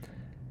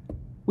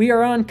 We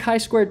are on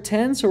chi-squared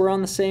 10, so we're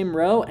on the same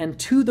row, and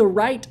to the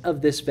right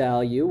of this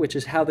value, which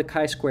is how the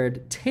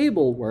chi-squared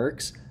table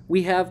works,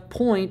 we have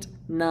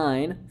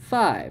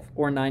 0.95,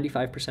 or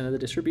 95% of the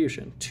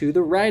distribution, to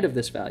the right of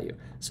this value.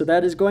 So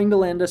that is going to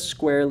land us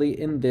squarely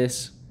in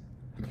this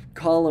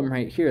column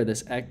right here,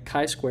 this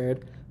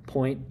chi-squared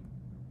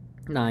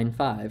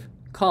 0.95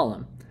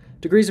 column.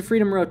 Degrees of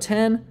freedom row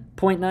 10,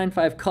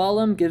 0.95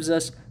 column gives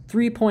us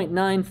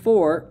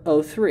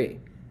 3.9403.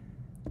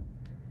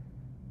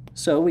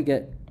 So we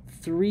get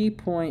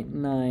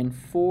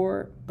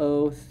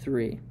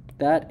 3.9403.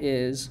 That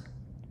is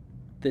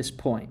this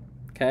point,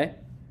 okay?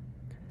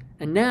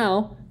 And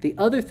now, the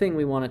other thing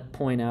we want to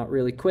point out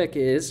really quick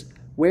is,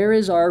 where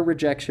is our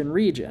rejection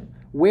region?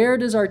 Where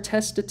does our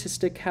test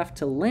statistic have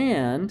to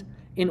land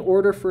in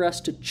order for us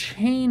to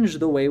change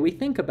the way we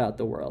think about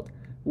the world?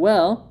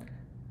 Well,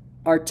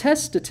 our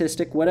test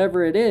statistic,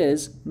 whatever it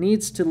is,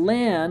 needs to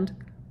land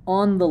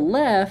on the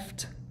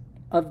left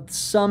of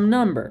some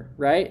number,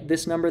 right?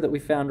 This number that we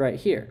found right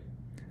here.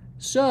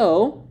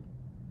 So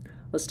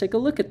let's take a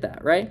look at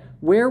that, right?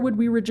 Where would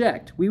we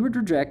reject? We would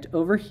reject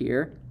over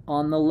here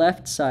on the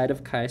left side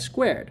of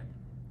chi-squared.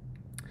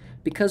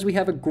 Because we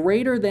have a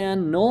greater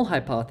than null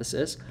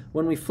hypothesis,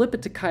 when we flip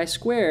it to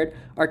chi-squared,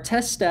 our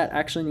test stat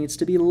actually needs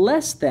to be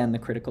less than the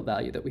critical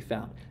value that we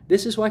found.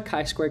 This is why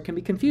chi-squared can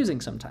be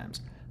confusing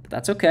sometimes, but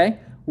that's okay.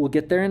 We'll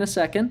get there in a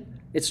second.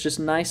 It's just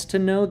nice to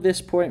know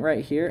this point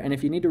right here. And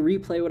if you need to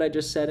replay what I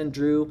just said and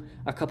drew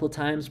a couple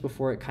times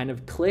before it kind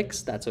of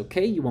clicks, that's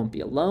okay. You won't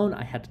be alone.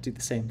 I had to do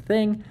the same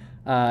thing.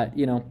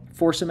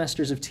 4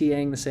 semesters of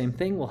TAing the same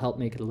thing will help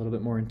make it a little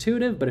bit more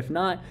intuitive. But if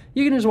not,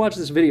 you can just watch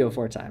this video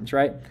 4 times,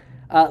 right?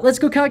 Let's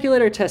go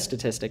calculate our test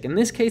statistic. In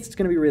this case, it's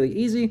going to be really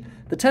easy.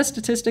 The test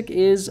statistic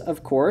is,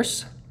 of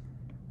course,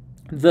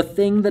 the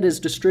thing that is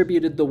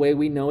distributed the way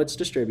we know it's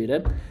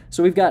distributed.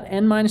 So we've got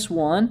n minus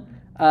 1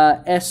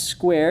 s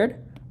squared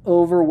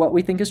over what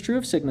we think is true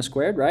of sigma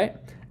squared, right?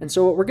 And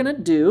so what we're going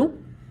to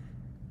do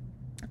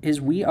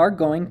is we are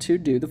going to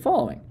do the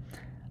following.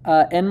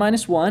 N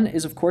minus 1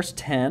 is, of course,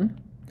 10.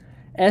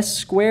 S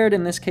squared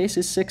in this case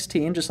is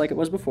 16, just like it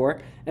was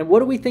before. And what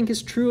do we think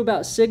is true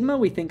about sigma?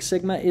 We think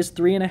sigma is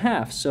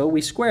 3.5, so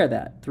we square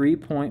that,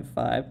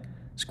 3.5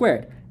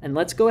 squared. And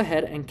let's go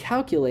ahead and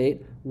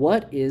calculate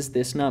what is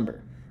this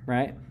number,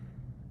 right?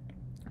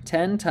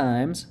 10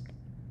 times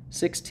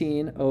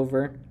 16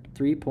 over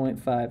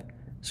 3.5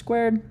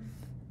 squared.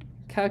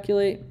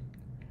 Calculate.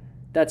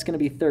 That's going to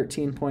be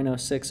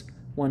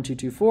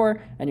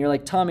 13.061224. And you're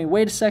like, Tommy,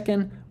 wait a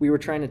second. We were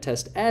trying to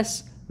test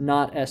s,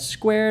 not s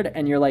squared.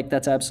 And you're like,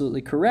 that's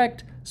absolutely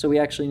correct. So we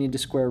actually need to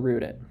square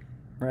root it,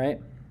 right?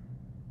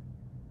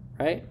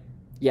 Right?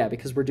 Yeah,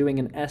 because we're doing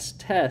an s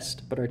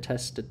test, but our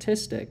test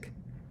statistic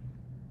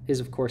is,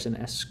 of course, an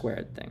s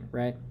squared thing,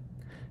 right?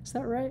 Is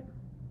that right?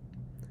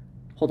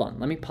 Hold on.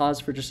 Let me pause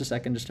for just a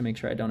second just to make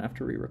sure I don't have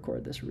to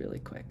re-record this really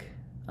quick.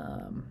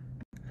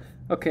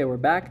 Okay, we're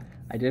back.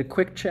 I did a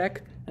quick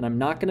check, and I'm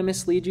not going to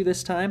mislead you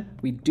this time.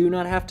 We do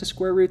not have to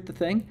square root the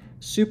thing.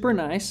 Super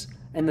nice.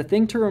 And the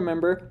thing to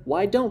remember,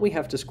 why don't we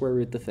have to square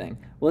root the thing?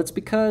 Well, it's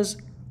because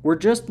we're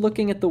just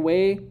looking at the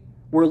way,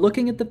 we're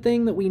looking at the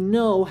thing that we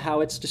know how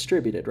it's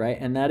distributed, right?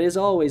 And that is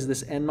always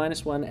this n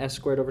minus 1 s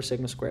squared over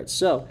sigma squared.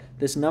 So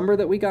this number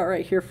that we got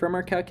right here from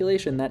our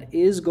calculation, that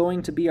is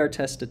going to be our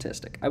test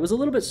statistic. I was a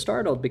little bit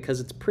startled because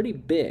it's pretty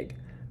big,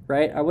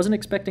 right? I wasn't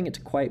expecting it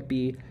to quite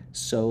be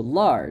so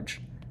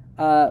large.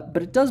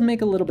 But it does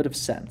make a little bit of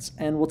sense,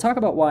 and we'll talk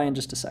about why in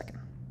just a second.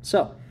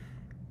 So,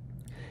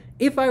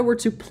 if I were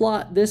to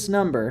plot this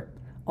number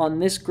on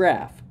this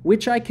graph,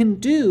 which I can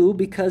do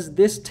because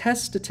this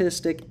test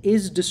statistic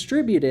is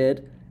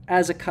distributed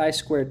as a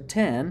chi-squared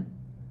 10,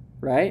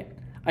 right?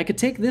 I could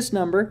take this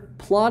number,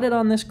 plot it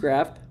on this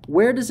graph.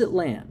 Where does it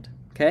land,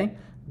 okay?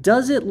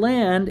 Does it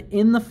land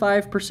in the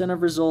 5%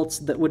 of results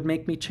that would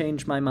make me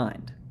change my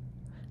mind?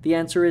 The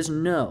answer is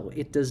no,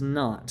 it does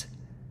not.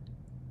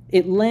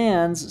 It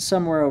lands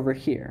somewhere over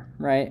here,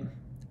 right,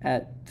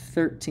 at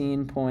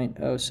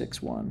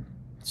 13.061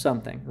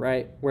 something,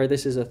 right, where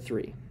this is a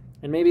 3.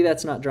 And maybe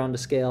that's not drawn to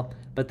scale,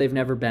 but they've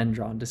never been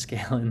drawn to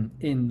scale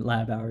in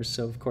lab hours,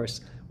 so of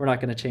course we're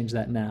not going to change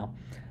that now.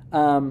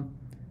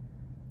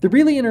 The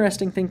really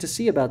interesting thing to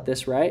see about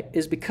this, right,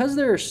 is because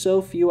there are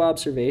so few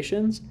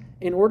observations,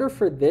 in order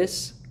for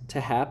this to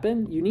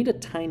happen, you need a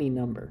tiny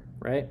number,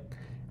 right?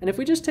 And if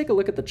we just take a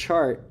look at the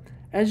chart,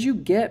 as you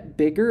get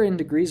bigger in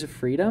degrees of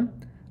freedom,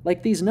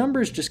 like these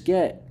numbers just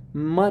get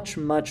much,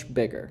 much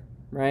bigger,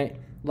 right?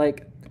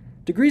 Like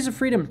degrees of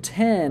freedom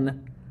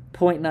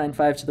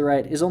 10.95 to the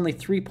right is only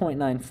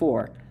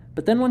 3.94.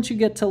 But then once you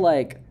get to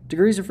like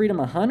degrees of freedom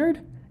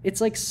 100,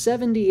 it's like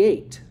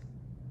 78,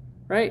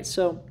 right?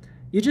 So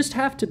you just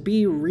have to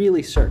be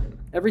really certain.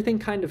 Everything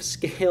kind of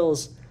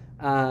scales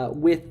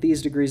with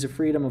these degrees of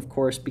freedom, of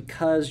course,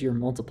 because you're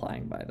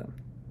multiplying by them.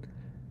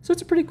 So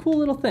it's a pretty cool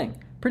little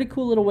thing. Pretty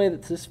cool little way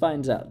that this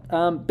finds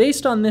out.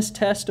 Based on this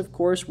test, of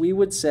course, we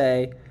would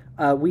say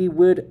we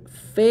would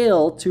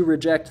fail to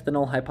reject the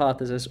null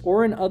hypothesis,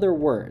 or in other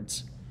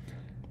words,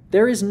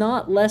 there is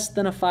not less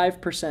than a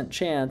 5%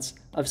 chance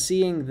of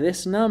seeing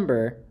this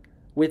number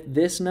with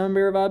this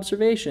number of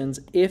observations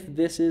if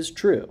this is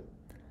true.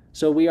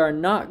 So we are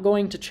not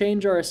going to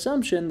change our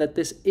assumption that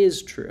this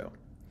is true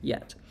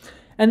yet.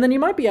 And then you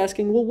might be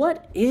asking, well,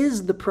 what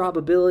is the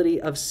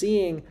probability of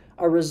seeing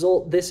a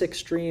result this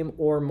extreme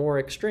or more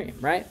extreme,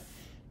 right?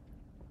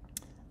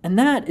 And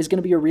that is going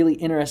to be a really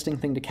interesting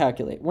thing to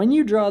calculate. When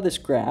you draw this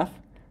graph,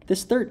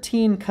 this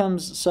 13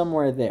 comes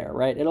somewhere there,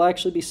 right? It'll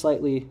actually be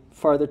slightly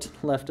farther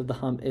to the left of the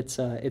hump. It's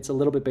a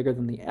little bit bigger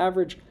than the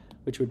average,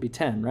 which would be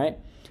 10, right?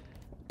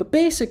 But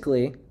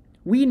basically,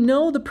 we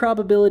know the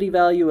probability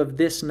value of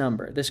this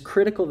number, this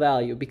critical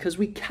value, because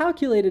we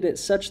calculated it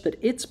such that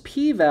its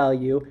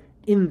p-value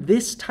in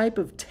this type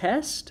of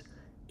test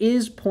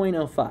is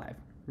 0.05,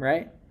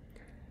 right?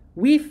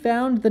 We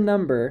found the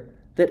number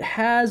that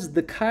has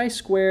the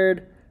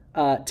chi-squared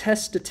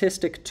test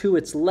statistic to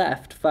its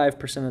left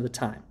 5% of the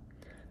time.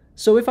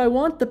 So if I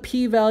want the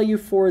p-value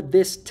for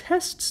this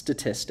test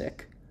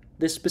statistic,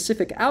 this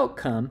specific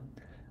outcome,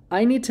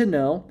 I need to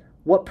know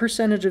what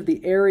percentage of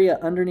the area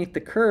underneath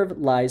the curve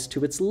lies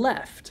to its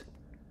left.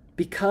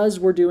 Because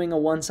we're doing a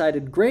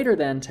one-sided greater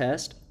than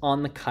test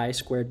on the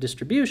chi-squared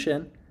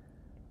distribution,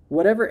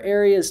 whatever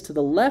area is to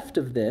the left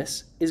of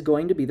this is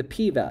going to be the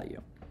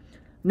p-value.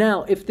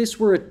 Now, if this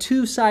were a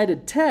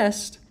two-sided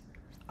test,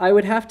 I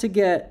would have to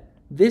get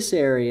this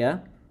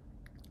area,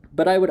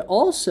 but I would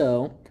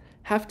also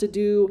have to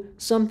do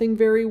something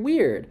very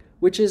weird,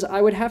 which is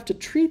I would have to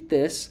treat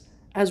this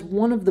as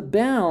one of the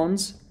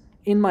bounds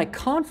in my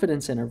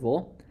confidence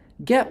interval,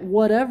 get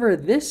whatever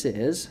this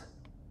is,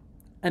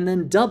 and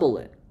then double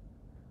it,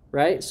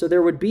 right? So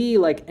there would be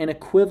like an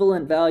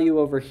equivalent value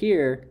over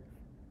here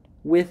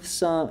with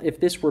some, if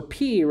this were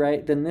p,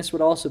 right, then this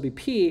would also be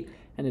p,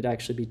 and it'd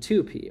actually be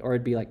 2p, or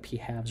it'd be like p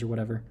halves or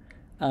whatever.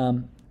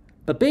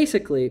 But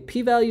basically,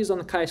 p-values on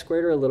the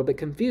chi-squared are a little bit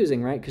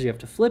confusing, right? Because you have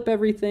to flip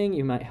everything,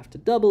 you might have to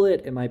double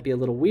it, it might be a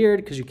little weird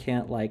because you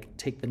can't like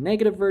take the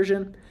negative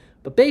version.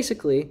 But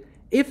basically,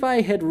 if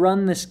I had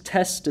run this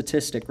test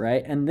statistic,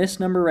 right, and this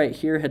number right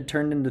here had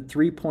turned into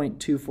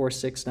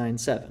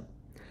 3.24697,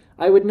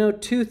 I would know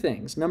two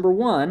things. Number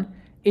one,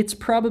 its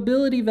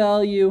probability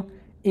value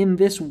in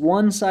this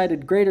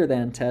one-sided greater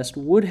than test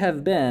would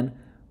have been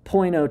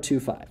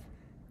 0.025,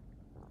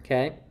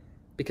 okay?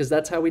 Because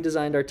that's how we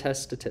designed our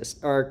test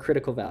statistic, our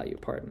critical value,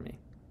 pardon me,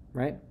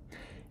 right?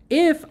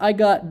 If I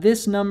got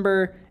this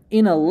number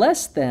in a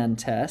less than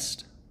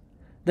test,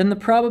 then the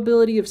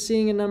probability of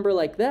seeing a number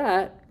like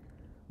that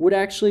would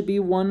actually be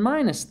 1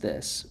 minus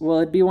this. Well,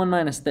 it'd be 1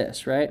 minus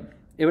this, right?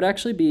 It would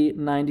actually be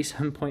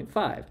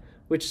 97.5,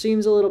 which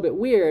seems a little bit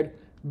weird,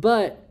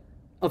 but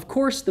of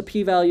course the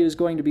p-value is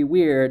going to be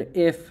weird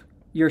if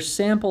your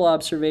sample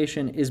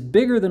observation is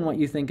bigger than what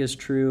you think is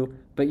true,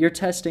 but you're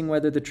testing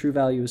whether the true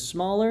value is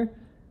smaller.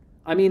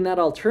 I mean, that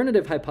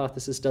alternative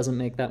hypothesis doesn't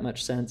make that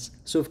much sense.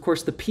 So of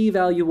course the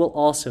p-value will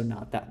also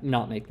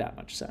not make that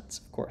much sense,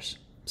 of course.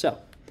 So,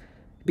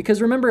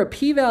 because remember, a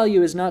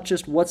p-value is not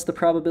just what's the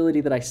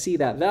probability that I see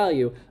that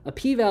value. A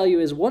p-value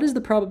is what is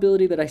the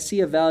probability that I see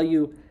a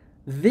value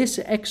this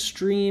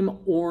extreme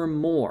or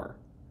more.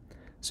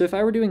 So if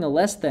I were doing a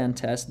less than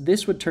test,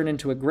 this would turn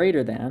into a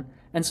greater than.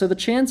 And so the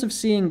chance of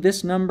seeing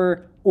this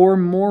number or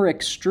more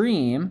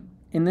extreme,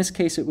 in this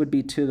case it would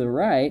be to the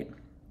right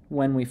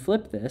when we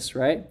flip this,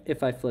 right?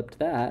 If I flipped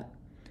that,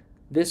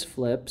 this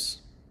flips,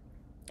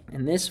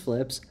 and this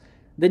flips,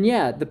 then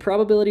yeah, the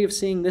probability of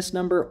seeing this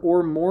number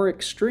or more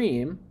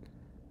extreme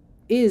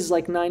is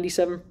like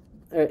 97,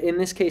 in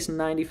this case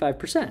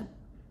 95%,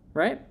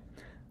 right?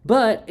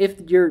 But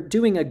if you're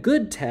doing a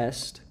good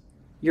test,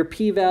 your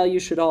p-value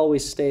should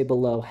always stay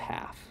below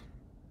half,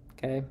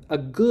 okay? A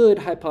good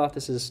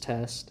hypothesis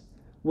test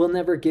will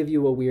never give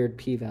you a weird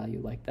p-value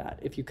like that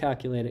if you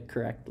calculate it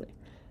correctly.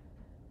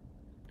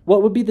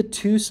 What would be the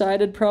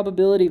two-sided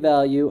probability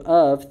value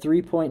of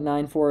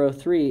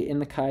 3.9403 in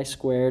the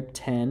chi-squared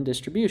 10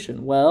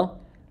 distribution?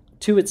 Well,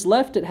 to its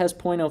left it has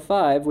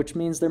 0.05, which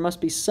means there must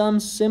be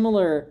some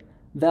similar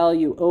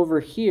value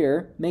over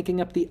here making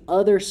up the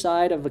other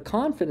side of the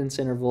confidence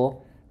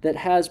interval that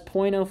has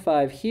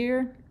 0.05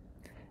 here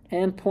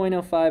and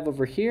 0.05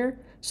 over here.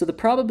 So the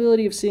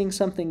probability of seeing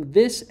something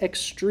this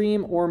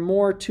extreme or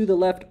more to the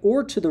left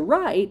or to the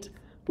right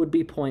would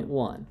be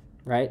 0.1,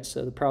 right?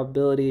 So the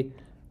probability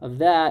of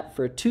that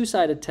for a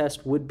two-sided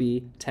test would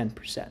be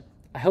 10%.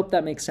 I hope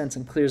that makes sense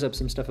and clears up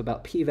some stuff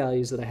about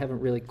p-values that I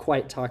haven't really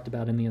quite talked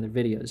about in the other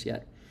videos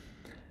yet.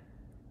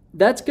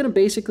 That's going to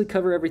basically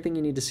cover everything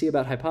you need to see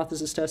about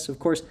hypothesis tests. Of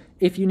course,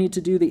 if you need to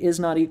do the is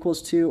not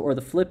equals to or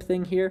the flip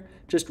thing here,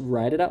 just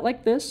write it out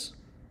like this.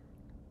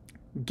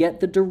 Get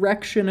the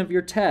direction of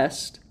your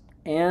test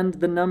and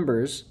the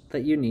numbers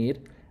that you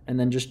need, and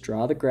then just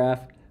draw the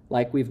graph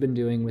like we've been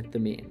doing with the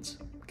means,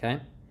 okay?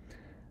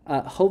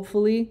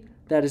 Hopefully,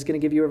 that is going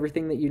to give you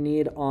everything that you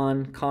need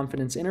on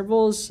confidence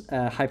intervals,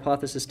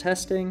 hypothesis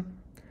testing,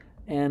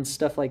 and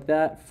stuff like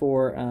that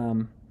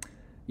for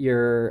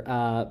your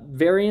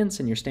variance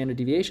and your standard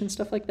deviation,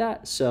 stuff like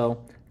that.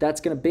 So that's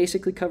going to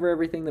basically cover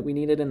everything that we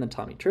needed in the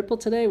Tommy Triple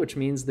today, which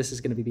means this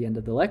is going to be the end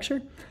of the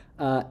lecture.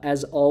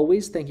 As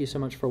always, thank you so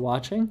much for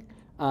watching.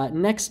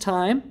 Next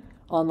time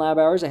on Lab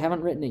Hours, I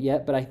haven't written it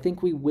yet, but I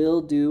think we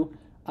will do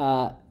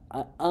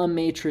a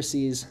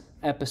matrices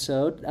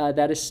episode.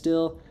 That is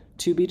still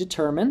to be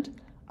determined.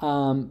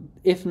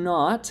 If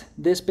not,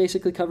 this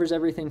basically covers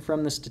everything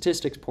from the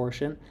statistics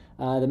portion.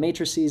 The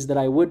matrices that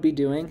I would be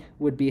doing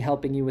would be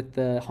helping you with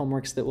the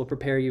homeworks that will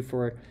prepare you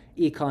for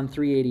Econ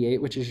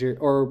 388, which is your,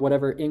 or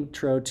whatever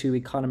intro to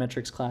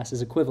econometrics class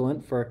is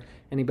equivalent for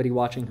anybody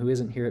watching who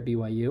isn't here at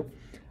BYU.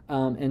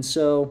 And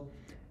so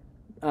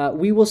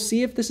we will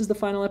see if this is the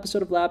final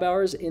episode of Lab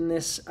Hours in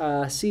this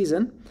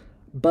season.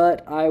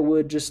 But I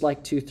would just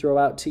like to throw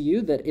out to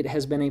you that it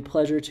has been a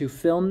pleasure to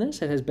film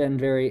this. It has been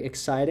very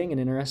exciting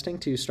and interesting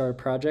to start a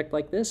project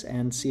like this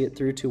and see it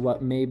through to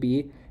what may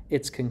be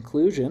its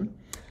conclusion.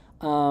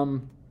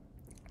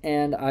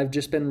 And I've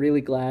just been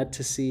really glad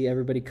to see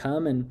everybody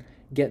come and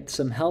get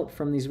some help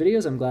from these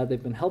videos. I'm glad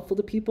they've been helpful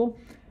to people.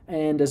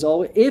 And as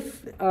always,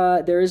 if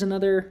there is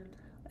another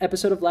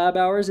episode of Lab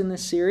Hours in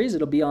this series,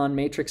 it'll be on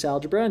matrix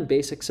algebra and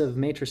basics of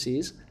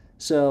matrices.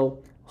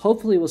 So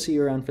hopefully we'll see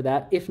you around for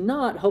that. If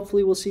not,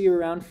 hopefully we'll see you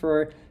around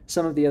for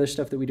some of the other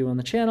stuff that we do on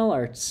the channel,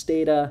 our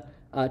Stata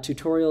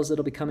tutorials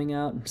that'll be coming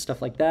out and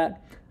stuff like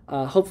that.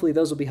 Hopefully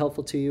those will be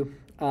helpful to you.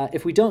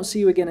 If we don't see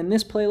you again in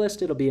this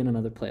playlist, it'll be in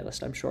another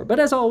playlist, I'm sure. But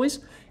as always,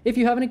 if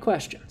you have any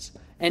questions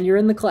and you're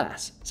in the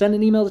class, send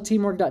an email to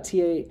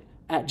teamwork.ta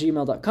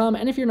labhours@gmail.com.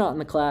 And if you're not in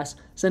the class,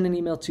 send an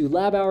email to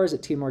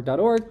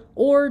labhours@teamwork.org,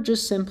 or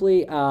just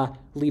simply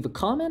leave a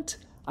comment.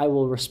 I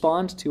will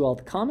respond to all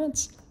the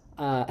comments.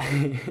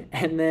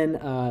 And then,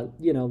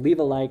 leave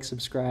a like,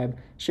 subscribe,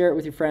 share it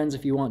with your friends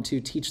if you want to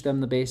teach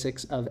them the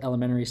basics of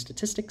elementary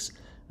statistics.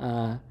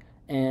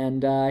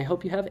 And I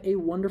hope you have a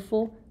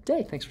wonderful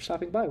day. Thanks for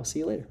stopping by. We'll see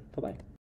you later. Bye-bye.